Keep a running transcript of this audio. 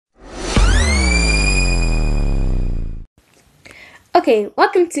Okay,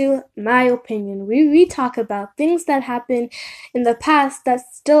 welcome to My Opinion, where we talk about things that happened in the past that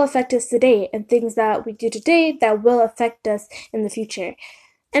still affect us today, and things that we do today that will affect us in the future.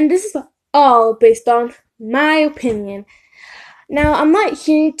 And this is all based on my opinion. Now, I'm not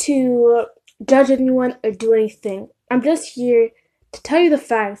here to judge anyone or do anything. I'm just here to tell you the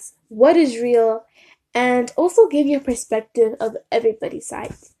facts, what is real, and also give you a perspective of everybody's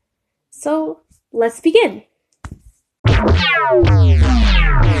side. So, let's begin.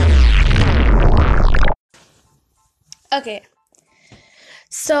 Okay,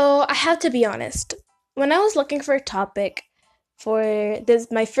 so I have to be honest. When I was looking for a topic for this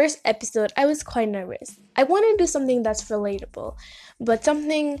my first episode, I was quite nervous. I wanted to do something that's relatable, but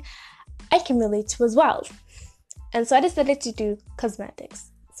something I can relate to as well. And so I decided to do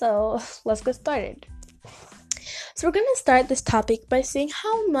cosmetics. So let's get started. So we're gonna start this topic by saying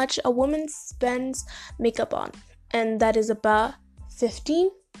how much a woman spends makeup on, and that is about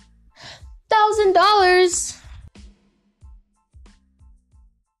 $15,000.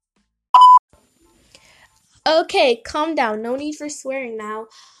 Okay, calm down. No need for swearing now.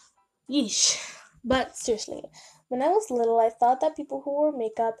 Yeesh. But seriously, when I was little, I thought that people who wore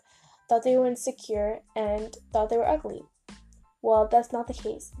makeup thought they were insecure and thought they were ugly. Well, that's not the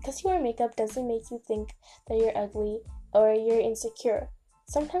case. Because you wear makeup doesn't make you think that you're ugly or you're insecure.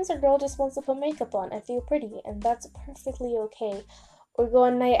 Sometimes a girl just wants to put makeup on and feel pretty, and that's perfectly okay. Or go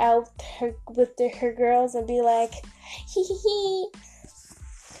a night out with her girls and be like, hee hee hee.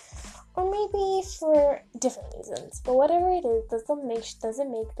 Or maybe for different reasons. But whatever it is, doesn't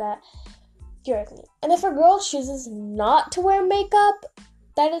make that you're ugly. And if a girl chooses not to wear makeup,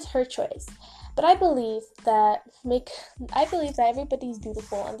 that is her choice. But I believe that everybody's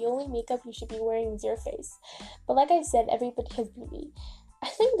beautiful, and the only makeup you should be wearing is your face. But like I said, everybody has beauty. I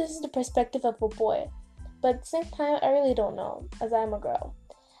think this is the perspective of a boy, but at the same time, I really don't know, as I'm a girl.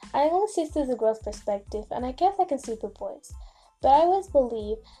 I only see this as a girl's perspective, and I guess I can see the boys. But I always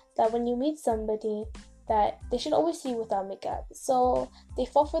believe that when you meet somebody, that they should always see you without makeup. So they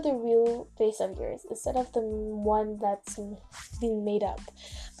fall for the real face of yours instead of the one that's been made up.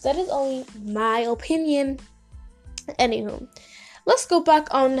 That is only my opinion. Anywho, let's go back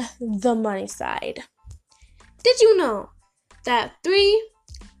on the money side. Did you know that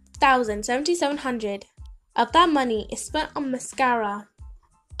 $3,700 of that money is spent on mascara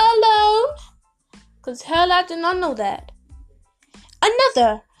alone? Because hell, I did not know that.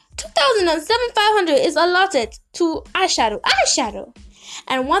 Another $2,500 is allotted to eyeshadow,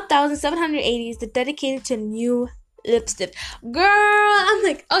 and $1,780 is dedicated to new lipstick. Girl, I'm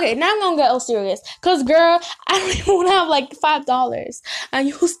like, okay, now I'm gonna get all serious, cause girl, I don't even have like $5, and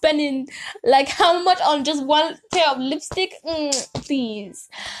you spending like how much on just one pair of lipstick? Please.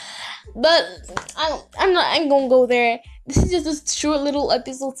 But I ain't gonna go there. This is just a short little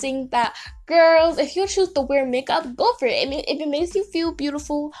episode saying that, girls, if you choose to wear makeup, go for it. I mean, if it makes you feel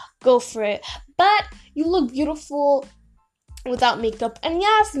beautiful, go for it. But you look beautiful without makeup. And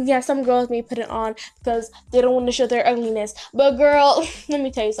yes, some girls may put it on because they don't want to show their ugliness. But girl, let me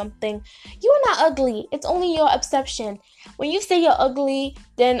tell you something. You are not ugly. It's only your perception. When you say you're ugly,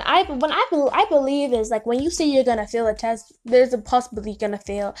 then I believe is like when you say you're gonna fail a test, there's a possibility you're gonna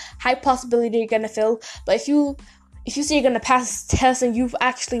fail. High possibility you're gonna fail. But if you say you're gonna pass the test and you've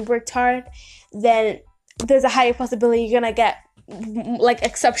actually worked hard, then there's a higher possibility you're gonna get like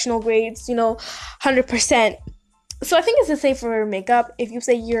exceptional grades, 100%. So I think it's the same for makeup. If you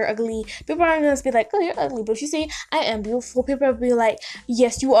say you're ugly, people aren't gonna be like, oh, you're ugly. But if you say I am beautiful, people will be like,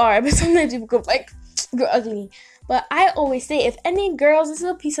 yes, you are. But sometimes people go like, you're ugly. But I always say, if any girls, this is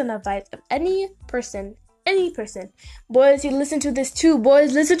a piece of advice, if any person, boys, you listen to this too,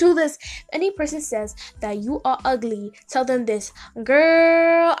 boys, listen to this. If any person says that you are ugly, tell them this,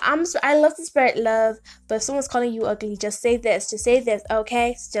 girl, I love to spread love, but if someone's calling you ugly, just say this,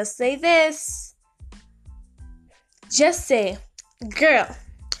 okay? Just say this. Just say, girl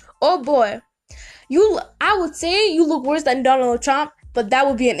or boy, I would say you look worse than Donald Trump, but that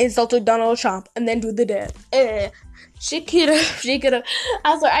would be an insult to Donald Trump, and then do the dance. Shake it up.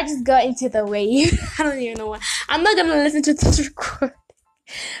 I'm sorry, I just got into the wave. I don't even know why. I'm not gonna listen to this record.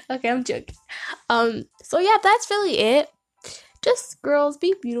 Okay, I'm joking. So yeah, that's really it. Just girls,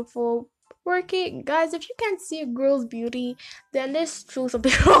 be beautiful. Work it. Guys, if you can't see a girl's beauty, then there's truly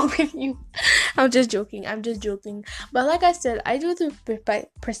something wrong with you. I'm just joking. But like I said, I do the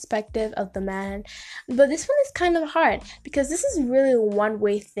perspective of the man. But this one is kind of hard because this is really a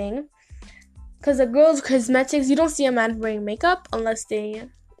one-way thing. Because a girl's cosmetics, you don't see a man wearing makeup unless they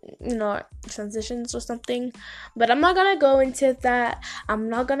transitions or something. But I'm not gonna go into that.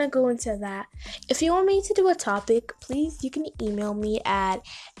 If you want me to do a topic, please, you can email me at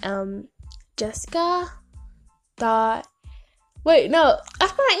Jessica dot wait no I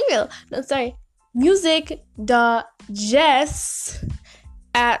forgot my email. No, sorry,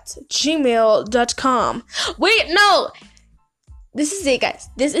 music.jess@gmail.com. Wait, no, this is it, guys.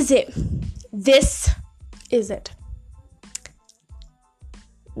 This is it.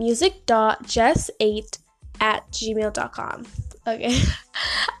 music.jess8@gmail.com. Okay.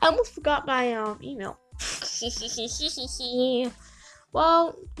 I almost forgot my email.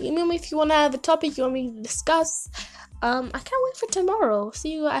 Well, email me if you want to have a topic you want me to discuss. I can't wait for tomorrow.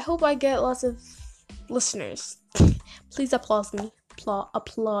 See you. I hope I get lots of listeners. Please applaud me.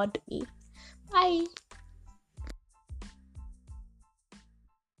 Applaud me. Bye.